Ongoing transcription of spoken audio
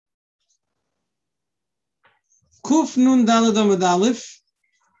Kuf Nun Daled Amud Aleph.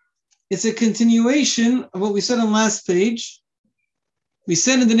 It's a continuation of what we said on last page. We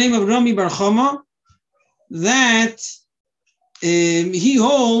said in the name of Rami Bar Chama that he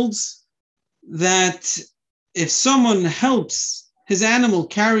holds that if someone helps his animal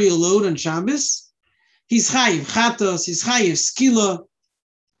carry a load on Shabbos, he's chayiv chatos, he's chayiv skila,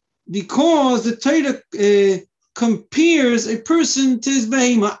 because the Torah compares a person to his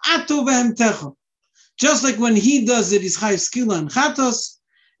behema, ato vehemtecha. Just like when he does it, he's chayiv skila and chatos.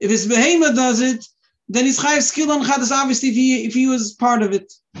 If his behema does it, then he's chayiv skila and chatos, obviously, if he was part of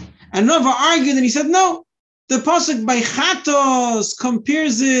it. And Rava argued, and he said, no, the pasuk by chatos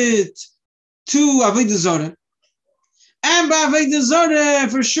compares it to avodah zarah. And by avodah zarah,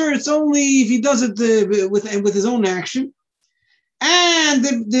 for sure, it's only if he does it with his own action. And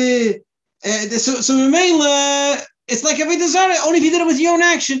so Memela, it's like avodah zarah, only if he did it with your own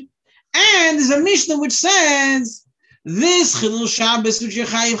action. And there's a Mishnah which says this Chilul Shabbos, which you're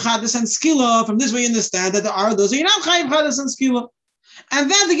chayiv chadas and skila. From this way, you understand that there are those you're not chayiv chadas and skila.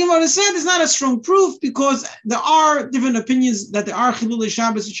 And that the Gemara said is not a strong proof because there are different opinions that there are Chilul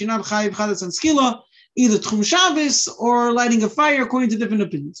Shabbos which you're not chayiv chadas and skila, either Tchum Shabbos or lighting a fire, according to different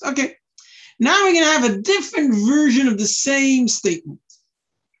opinions. Okay, now we're going to have a different version of the same statement.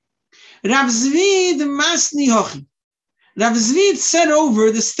 Rav Zvid Masni Hochi. Rav Zvid said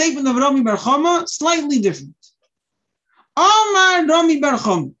over the statement of Rami Bar Chama slightly different. Omar Rami Bar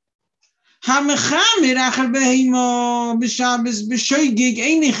Chama. One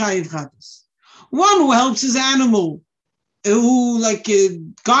who helps his animal, who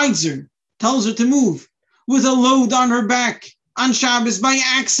guides her, tells her to move with a load on her back on Shabbos by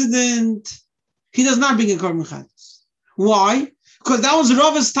accident, he does not bring a korban chatas. Why? Because that was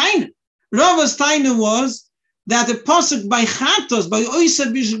Rava's taina. Rava's taina was that the pasuk by chatos, by oisa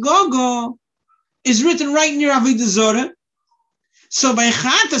bishgogo, is written right near avodah zarah. So by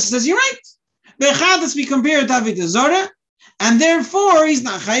chatos, it says, you're right. By chatos, we compare it to avodah zarah, and therefore he's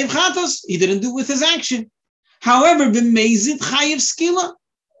not chayiv chatos. He didn't do it with his action. However, b'meizid chayiv skila.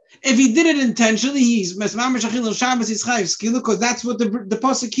 If he did it intentionally, he's mesmamish achil Shabbos, he's chayiv skila, because that's what the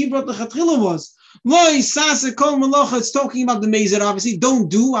pasuk he brought the chatchila was. Loi sase kol malacha. It's talking about the meizid. Obviously, don't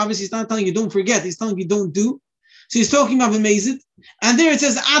do. Obviously, he's not telling you don't forget. He's telling you don't do. So he's talking about the meizid, and there it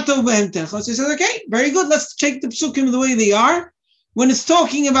says ato v'hemtecha. So he says, okay, very good. Let's take the psukim the way they are. When it's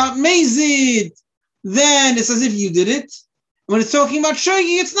talking about meizid, then it's as if you did it. When it's talking about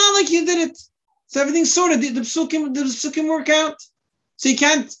shogi, it's not like you did it. So everything's sorted. The psukim work out. So you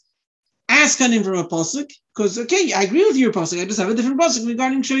can't ask on him from a pasuk because okay, I agree with your pasuk. I just have a different pasuk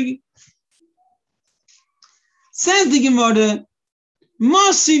regarding shogi. Says the Gemara,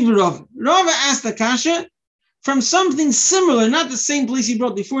 Masiv Rav. Rav asked the kasha from something similar, not the same place he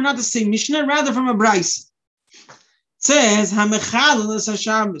brought before, not the same Mishnah, rather from a Brisa. Says Hamechal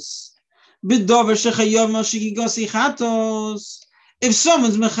Shabbos B'Dover Shechayav Mashigigasi Chatos. If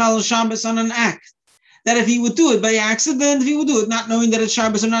someone's Mechal Shabbos on an act, that if he would do it by accident, if he would do it not knowing that it's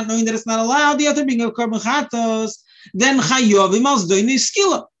Shabbos or not knowing that it's not allowed, the other being a Korban Chatos, then Chayav Imas Doine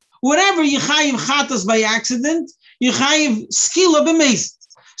Skila. Whatever you Chayiv Chatos by accident, you Chayiv Skila b'meizid.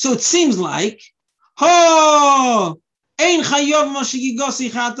 So it seems like Ein Chayav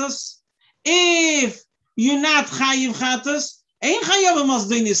Mashigigasi Chatos. If you're not chayiv chatos, ein chayav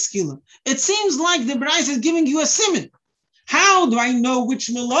masdoin skila. It seems like the Brisa is giving you a siman. How do I know which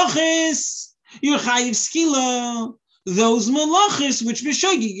melachis you're chayiv skila? Those melachis which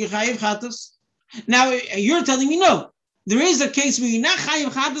b'shogi you're chayiv chatos. Now you're telling me no. There is a case where you're not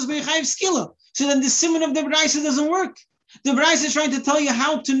chayiv chatos but you're chayiv skila. So then the siman of the Brisa doesn't work. The Brisa is trying to tell you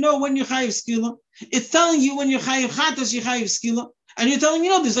how to know when you're chayiv skila. It's telling you when you're chayiv chatos, you're chayiv skila. And you're telling me,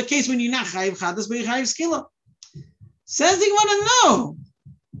 no, there's a case when you're not chayiv chatas, but you're chayiv skila. Says they want to know.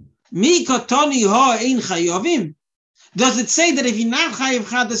 Mi katoni ha ein chayavim. Does it say that if you're not chayiv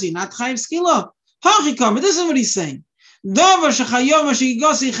chatas, you're not chayiv skila? Hachikam. This is what he's saying. Davar shechayav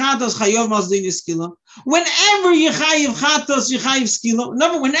mashigigasi chatas chayav masdin skila. Whenever you're chayiv chatas, you're chayiv skila.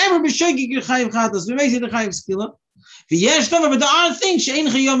 No, whenever b'shogig you're chayiv chatas, b'meizid you're chayiv skila. But there are things that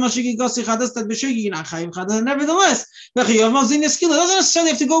nevertheless, the doesn't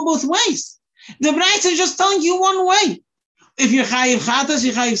necessarily have to go both ways. The Brisa is just telling you one way. If you're chayiv chatas,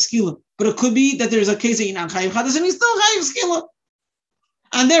 you're chayiv skila. But it could be that there's a case that you're not chayiv chatas and you're still chayiv skila.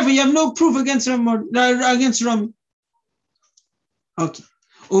 And therefore you have no proof against Rami. Okay.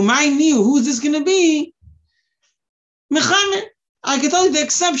 Who's this going to be? Mechamer. I can tell you the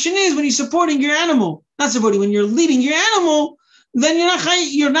exception is when you're supporting your animal. Not supporting, when you're leading your animal, then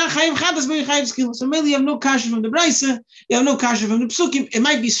you're not chayiv chatas, but you're chayiv skila. So maybe you have no kasha from the brayse, you have no kasha from the psukim. It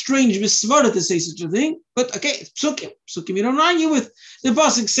might be strange v'svara to say such a thing, but okay, it's psukim. Psukim you don't argue with. The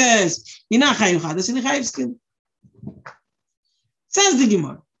pasuk says you're not chayiv chatas, you're chayiv skila. Says the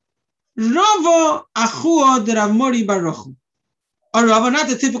Gemara, Rava achua de Rav Mori bar Rochu. A Rava, not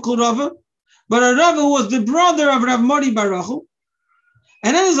the typical Rava, but a Rava who was the brother of Rav Mori bar Rochu.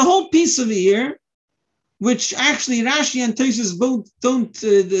 And then there's a whole piece of here, which actually Rashi and Tosfos both don't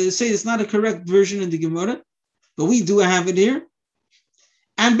say it's not a correct version in the Gemara, but we do have it here.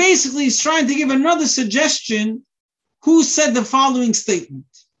 And basically he's trying to give another suggestion who said the following statement.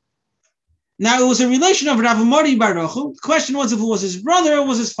 Now, it was a relation of Rav Mori bar Rochu. The question was if it was his brother or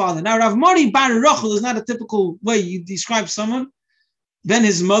was his father. Now, Rav Mori bar Rochu is not a typical way you describe someone. Ben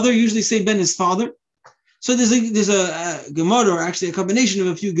his mother, usually say Ben his father. So there's a Gemara, or actually a combination of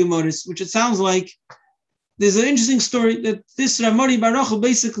a few Gemaras, which it sounds like there's an interesting story that this Rav Mori bar Rochu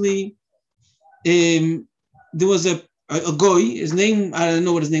basically, there was a goy, his name, I don't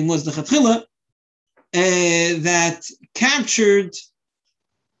know what his name was, the Chatchila, that captured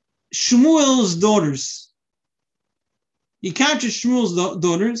Shmuel's daughters. He captured Shmuel's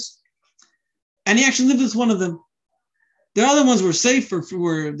daughters, and he actually lived with one of them. The other ones were safe,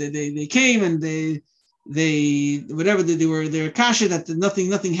 they came and they were kasha that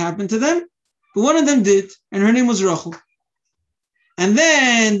nothing happened to them, but one of them did, and her name was Rachel. And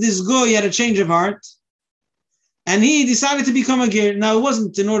then this guy had a change of heart, and he decided to become a ger. Now it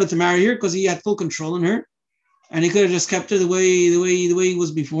wasn't in order to marry her because he had full control on her. And he could have just kept her the way he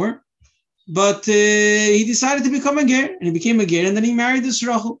was before, but he decided to become a ger, and he became a ger, and then he married this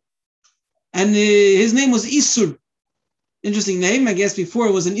Rachel, and his name was Isur. Interesting name, I guess. Before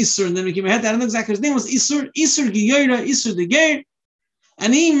it was an Isur, and then it became a het. I don't know exactly. His name was Isur Giyora, Isur the ger,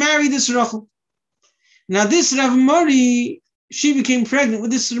 and he married this Rachel. Now this Rav Mori, she became pregnant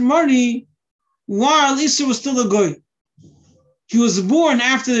with this Rav Mori while Isur was still a goy. He was born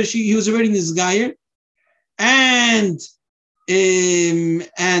after he was already in this gayer. And they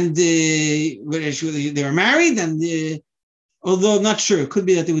were married, and although I'm not sure, it could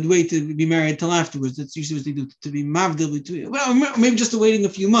be that they would wait to be married till afterwards. That's usually what they do, to be mavdil between. Well, maybe just waiting a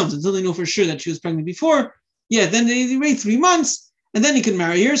few months until they know for sure that she was pregnant before. Yeah, then they wait 3 months, and then he can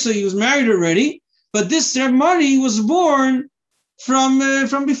marry her. So he was married already. But this Rav Mori was born from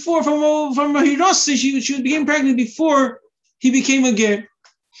before, from Hirossi. She became pregnant before he became a ger.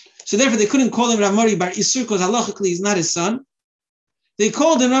 So therefore, they couldn't call him Rav Mori bar Isur because halachically he's not his son. They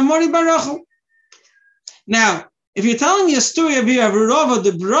called him Rav Mori bar Rachel. Now, if you're telling me a story of here of Rava,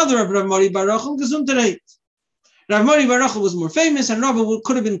 the brother of Rav Mori bar Rachel, gesundheit. Rav Mori bar Rachel was more famous, and Rava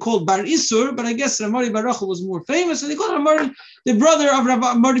could have been called bar Isur, but I guess Rav Mori bar Rachel was more famous, so they called Rav Mori the brother of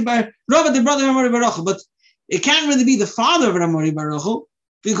Rav Mori bar Rava, the brother of Rav Mori bar Rachel. But it can't really be the father of Rav Mori bar Rachel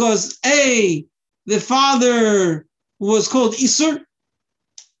because the father was called Isur.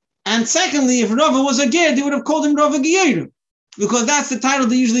 And secondly, if Rava was a ger, they would have called him Rava Geyer, because that's the title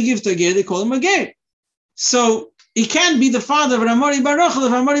they usually give to a ger. They call him a ger. So he can't be the father of Rav Mori bar Rachel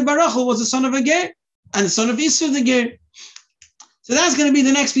if Rav Mori bar Rachel was the son of a ger and the son of Isur the ger. So that's going to be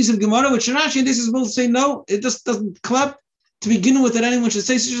the next piece of Gemara, which Rashi and this is both say no, it just doesn't clap to begin with that anyone should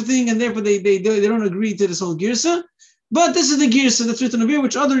say such a thing, and therefore they don't agree to this whole girsa. But this is the girsa that's written over here,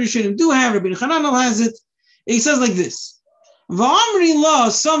 which other Rishonim do have. Rabbi Chananel has it. He says like this. V'amri law,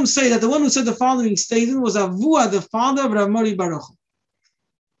 some say that the one who said the following statement was Avua, the father of Rav Mori bar Rochu.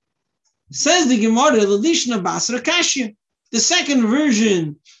 Says the Gemara, L'lishna Basra Kashya. The second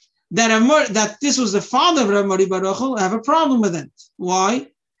version that this was the father of Rav Mori bar Rochu, I have a problem with it. Why?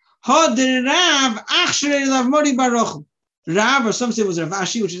 Ha de Rav Achshrei Rav Mori bar Rochu. Rav, or some say it was Rav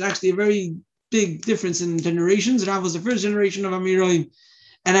Ashi, which is actually a very big difference in generations. Rav was the first generation of Amiroim,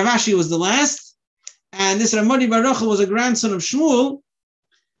 and Rav Ashi was the last. And this Rav Mori bar Rochu was a grandson of Shmuel,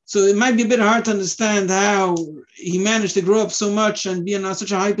 so it might be a bit hard to understand how he managed to grow up so much and be in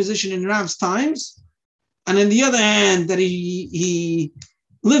such a high position in Rav's times. And on the other hand, that he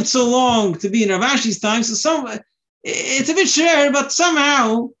lived so long to be in Rav Ashi's time. So it's a bit rare, but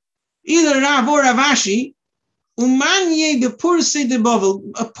somehow either Rav or Rav Ashi, Umanye de Purse de Bavel,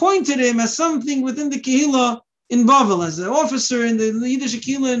 appointed him as something within the Kehillah in Bavel, as an officer in the Yiddish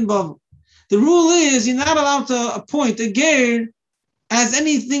Kehillah in Bavel. The rule is you're not allowed to appoint a ger as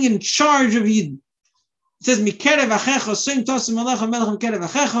anything in charge of Yidden. It says, Mikerev achecha, soim tosim alecha melech mikerev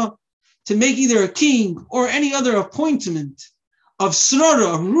achecha, to make either a king or any other appointment of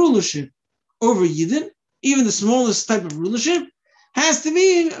srara, of rulership over Yidden, even the smallest type of rulership, has to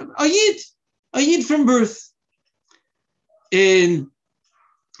be a Yid from birth. And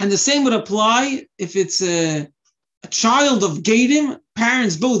the same would apply if it's a child of Gedim,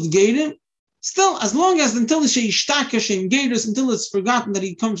 parents both Gedim, still, as long as until until it's forgotten that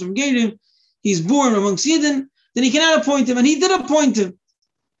he comes from Gedim, he's born amongst Yidden, then he cannot appoint him, and he did appoint him.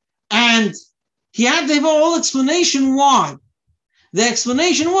 And he had to have a whole explanation why. The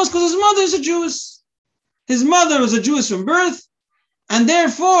explanation was because his mother is a Jewess. His mother was a Jewess from birth, and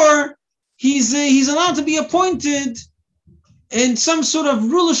therefore he's allowed to be appointed in some sort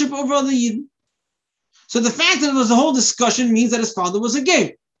of rulership over other Yidden. So the fact that there was a whole discussion means that his father was a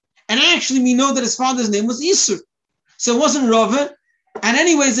gay. And actually we know that his father's name was Isur. So it wasn't Rava. And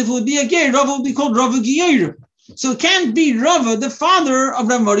anyways, if it would be a gay, Rava would be called Rava Giyera. So it can't be Rava, the father of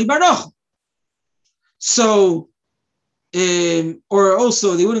Rav Mori Baruch. So, or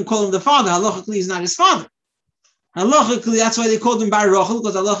also they wouldn't call him the father. Halachically, he's not his father. Halachically, that's why they called him Baruch,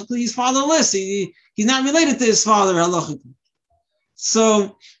 because halachically he's fatherless. He's not related to his father halachically.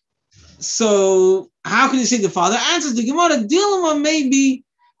 So how can you say the father? Answers the Gemara, Dilma maybe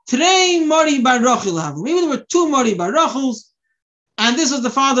Trei Mori Baruch. Maybe there were two Mori Baruchs, and this was the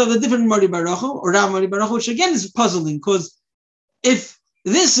father of a different Mori Baruch, or Rav Mori Baruch, which again is puzzling, because if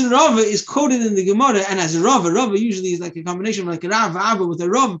this Rava is quoted in the Gemara, and as Rava usually is like a combination of like a Rav Abba with a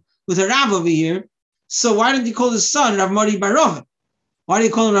Rav over here. So why didn't he call his son Rav Mori Baruch? Why do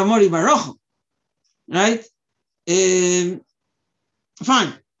you call him Rav Mori Baruch? Right?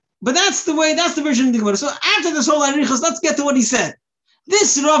 Fine. But that's the version of the Gemara. So after this whole Arichos, let's get to what he said.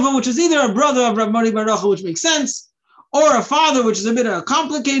 This Rava, which is either a brother of Rav Mori Baruch, which makes sense, or a father, which is a bit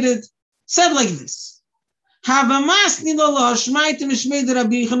complicated, said like this. He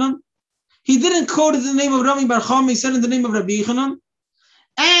didn't quote in the name of Rami Bar Chama, he said in the name of Rabbi Yechanan.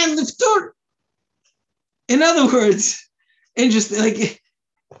 And Liftur. In other words, interesting, like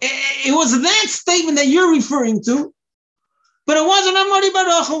it was that statement that you're referring to, but it wasn't Amari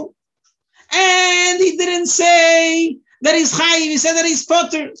Baruch. And he didn't say that he's chayiv, he said that he's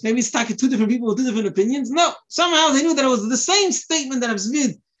potter. Maybe he's talking two different people with two different opinions. No, somehow they knew that it was the same statement that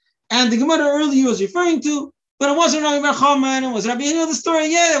Avzvid and the Gemara earlier was referring to, but it wasn't Rabbi Bar Chama, and it was Rabbi. You know the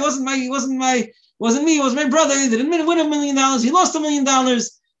story? Yeah, it wasn't me. It was my brother. He didn't win $1 million. He lost $1 million.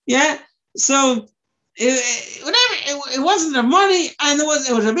 Yeah, so it wasn't the money, and it was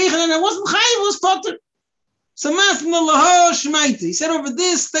Rabbi Yechanan, and it wasn't chayiv, it was potter. So he said over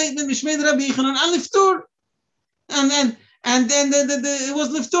this statement, Mishmeid Rabbi Yechanan and Liftur, and then it was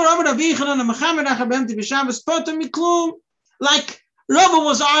Liftur over Rabbi Yechanan and Mechamed Achabemti B'Shabbos Potter Miklum. Like Rabbi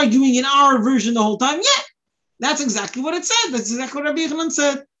was arguing in our version the whole time. Yeah, that's exactly what it said. That's exactly what Rabbi Yechanan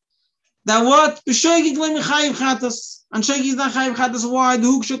said. That what B'Shoigig Le Mechayiv Chatas and Shoigig is not Chayiv Chatas. Why the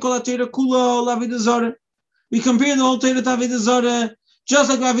Huk Shekol HaTorah Kula Lavida Zorah? We compare the whole Torah to Avodah Zorah.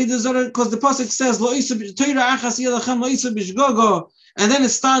 Just like Avodah Zorah, because the pasuk says Lo Isa Torah Achas Yelachem Lo Isa Bishgogo, and then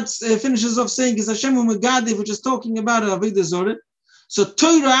it finishes off saying is Hashem U'Megadev, which is talking about Avodah Zorah. So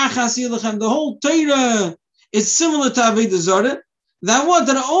Torah Achas Yelachem, the whole Torah is similar to Avodah Zorah. That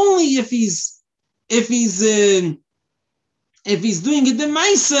only if he's doing it the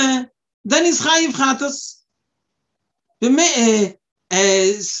Maisa, then he's Chayiv Chatas.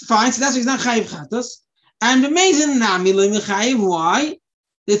 Fine, so that's why he's not Chayiv Chatas. And the amazing Nami Lemechayiv, why?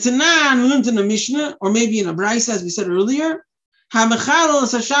 The Tanan learned in a Mishnah, or maybe in a Brisa, as we said earlier. If you Mechal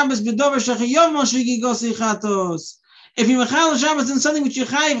Shabbos in something which you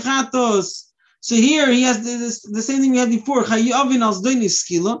Chayiv Chatos, so here he has the same thing we had before. Chayavin al Zdoini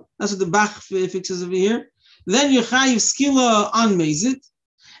Skila. That's what the Bach fixes over here. Then you Chayiv Skila on Mezit.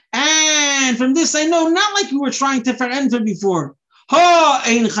 And from this I know, not like we were trying to enter before. Ha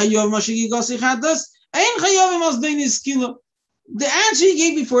ein Chayav Mashigi Gosi Chatos. The answer you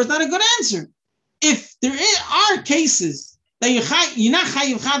gave before is not a good answer. If there are cases that you're not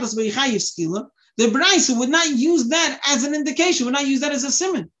chayiv chadas but you chayiv skila, the Brisa would not use that as an indication, would not use that as a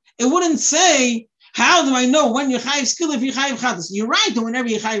simon. It wouldn't say, how do I know when you're chayiv skila if you're chayiv chadas? You're right that whenever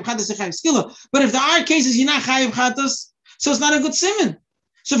you're chayiv chadas, you're chayiv skila. But if there are cases you're not chayiv chadas, so it's not a good simon.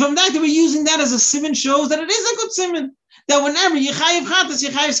 So from that we're using that as a simon shows that it is a good simon. That whenever you chayiv chatas, you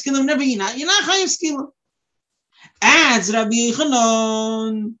chayiv skila. Whenever you're not chayiv skila. Adds Rabbi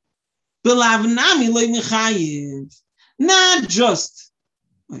Yechanan, Belavnami loy mechayiv. Not just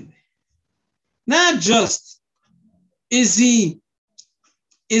is he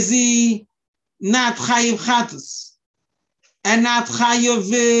not chayiv chatas and not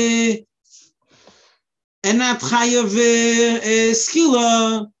chayiv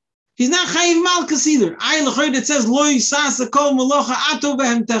skila. He's not chayiv malchus either. I heard it says loy sasa kol malocha ato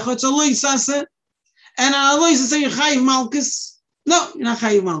behem techo. It's a loy sasa. And Allah is saying chayiv malchus. No, you're not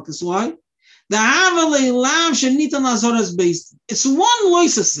chayiv malchus. Why? The havalei lam shenitan lazoras based. It's one loy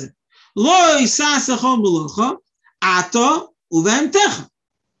sasa. Loy sasa chol malocha Ata uvehemtecha.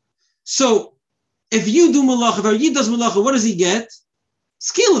 So if you do malacha, if our yid does malacha, what does he get?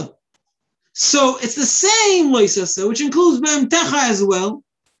 Skila. So it's the same loisasa, which includes behemtecha as well.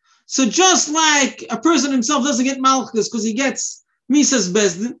 So just like a person himself doesn't get malchus because he gets misas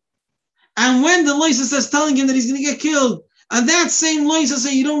bezdin, and when the loisasa is telling him that he's going to get killed, and that same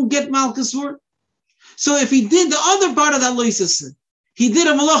loisasa you don't get malchus for. So if he did the other part of that loisasa, he did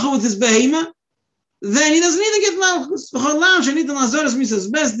a malacha with his behema, then he doesn't need to get malchus.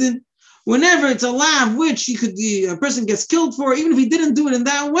 Whenever it's a lav which a person gets killed for, even if he didn't do it in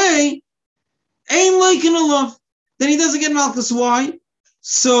that way, ain't like in a love, then he doesn't get malchus. Why?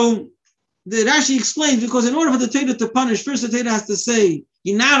 So the Rashi explains, because in order for the Torah to punish, first the Torah has to say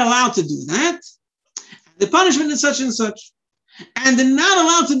you're not allowed to do that. The punishment is such and such, and the not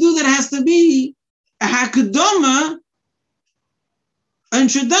allowed to do that has to be a hakadama,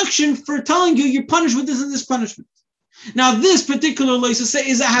 introduction for telling you you're punished with this and this punishment. Now, this particular loisasa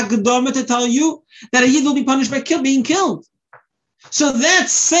is a hakadama to tell you that a yid will be punished by being killed. So that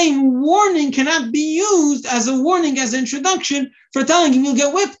same warning cannot be used as a warning, as an introduction for telling him you'll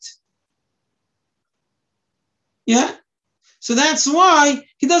get whipped. Yeah? So that's why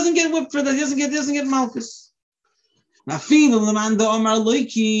he doesn't get whipped for that. He doesn't get malchus. Now, there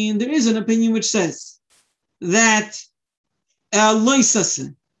is an opinion which says that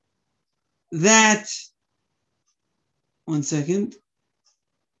loisasa, that, one second,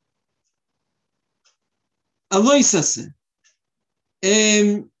 a loisasa,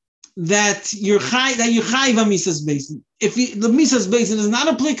 that you're chayv a misas basin. If the misas basin is not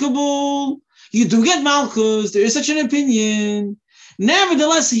applicable, you do get malchus. There is such an opinion.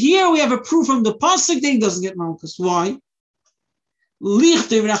 Nevertheless, here we have a proof from the pasuk that he doesn't get malchus. Why?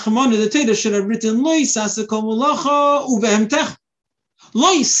 The Torah should have written lo yisase kol malacha uvehemtecha.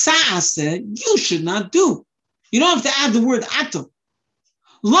 Lo yisase, you should not do. You don't have to add the word ato.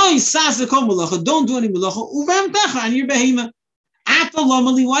 Lo yisase kol malacha, don't do any malacha uvehemtecha on your behema. Ato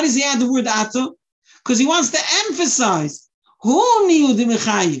lomali, why does he add the word ato? Because he wants to emphasize only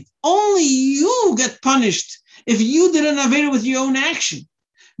you get punished if you did an avera with your own action.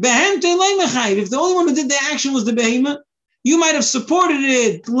 If the only one who did the action was the behema, you might have supported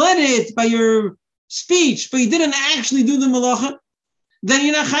it, led it by your speech, but you didn't actually do the malacha, then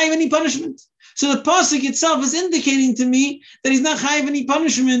you're not chayiv any punishment. So the pasuk itself is indicating to me that he's not chayiv any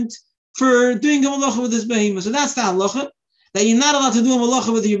punishment for doing a malacha with his behema. So that's the halacha, that you're not allowed to do a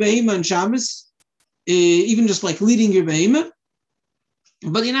malacha with your behema on Shabbos, even just like leading your behema,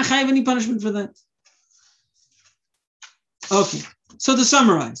 but you're not chayiv any punishment for that. Okay, so to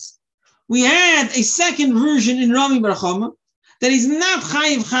summarize, we had a second version in Rami Bar Chama that he's not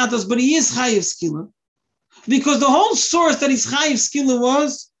chayiv chatos, but he is chayiv skila, because the whole source that he's chayiv skila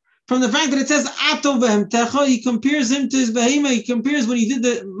was from the fact that it says ato v'hemtecha. He compares him to his behema. He compares when he did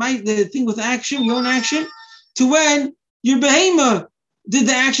the thing with action, your own action, to when your behema did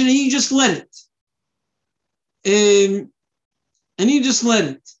the action and you just let it. And you just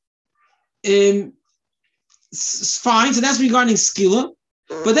let it. It's fine. So that's regarding skila.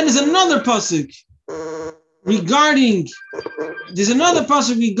 But then there's another pasuk regarding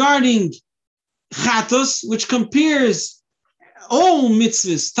chatos, which compares all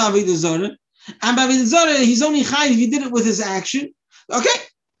mitzvahs to Avodah Zarah, and by Avodah Zarah he's only chayiv if he did it with his action. Okay,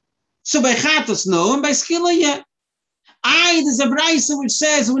 so by chatos no, and by skila yeah. There's a brayso which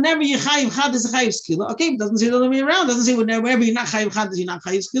says whenever you chayiv chatos, chayiv skila. Okay, it doesn't say the other way around. It doesn't say whenever you're not chayiv chatos, you're not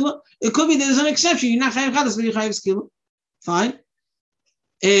chayiv skila. It could be there's an exception. You're not chayiv chatos, but you're chayiv skila. Fine.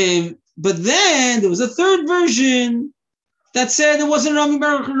 But then there was a third version that said it wasn't Rami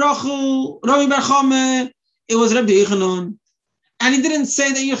Bar Chama, it was Rabbi Yechanan, and he didn't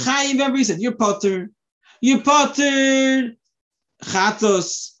say that you're chayiv ever. He said you're potter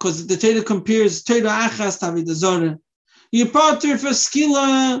chatos, because the Torah compares Torah achas to Avodah Zarah. You're potter for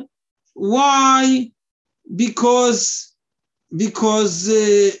skila. Why? Because the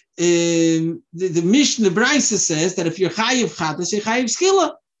Mishnah, the Brisa says that if you're chayiv chatos, you're chayiv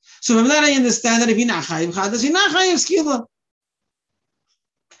skila. So from that I understand that if you're not chayiv chatos, you're not chayiv skila.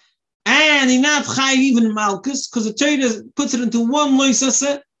 And you're not chayiv even malchus, because the Torah puts it into one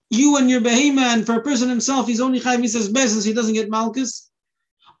loisasa, you and your behema, and for a person himself, he's only chayiv misas bezos, so he doesn't get malchus.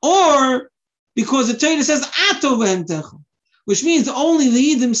 Or because the Torah says ato v'hemtecha, which means only the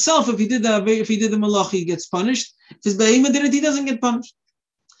yid himself, if he did the malach, he gets punished. If his behema did it, he doesn't get punished.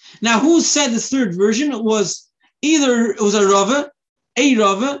 Now, who said the third version? It was a Rava,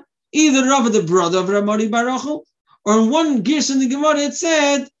 either Rava the brother of Ramari Baruch, or in one girs in the Gemara it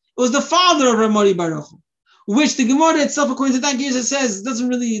said it was the father of Ramari Baruch, which the Gemara itself, according to that girs, it says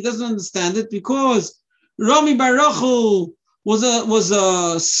doesn't understand it, because Rami bar Rachel was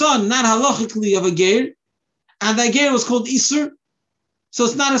a son, not halachically, of a ger, and that ger was called Isur, so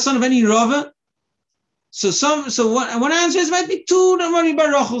it's not a son of any Rava. So one answer is might be two Rami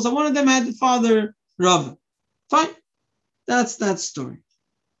bar Rachels, and one of them had the father Rava. Fine, that's that story.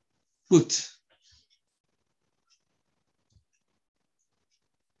 Good.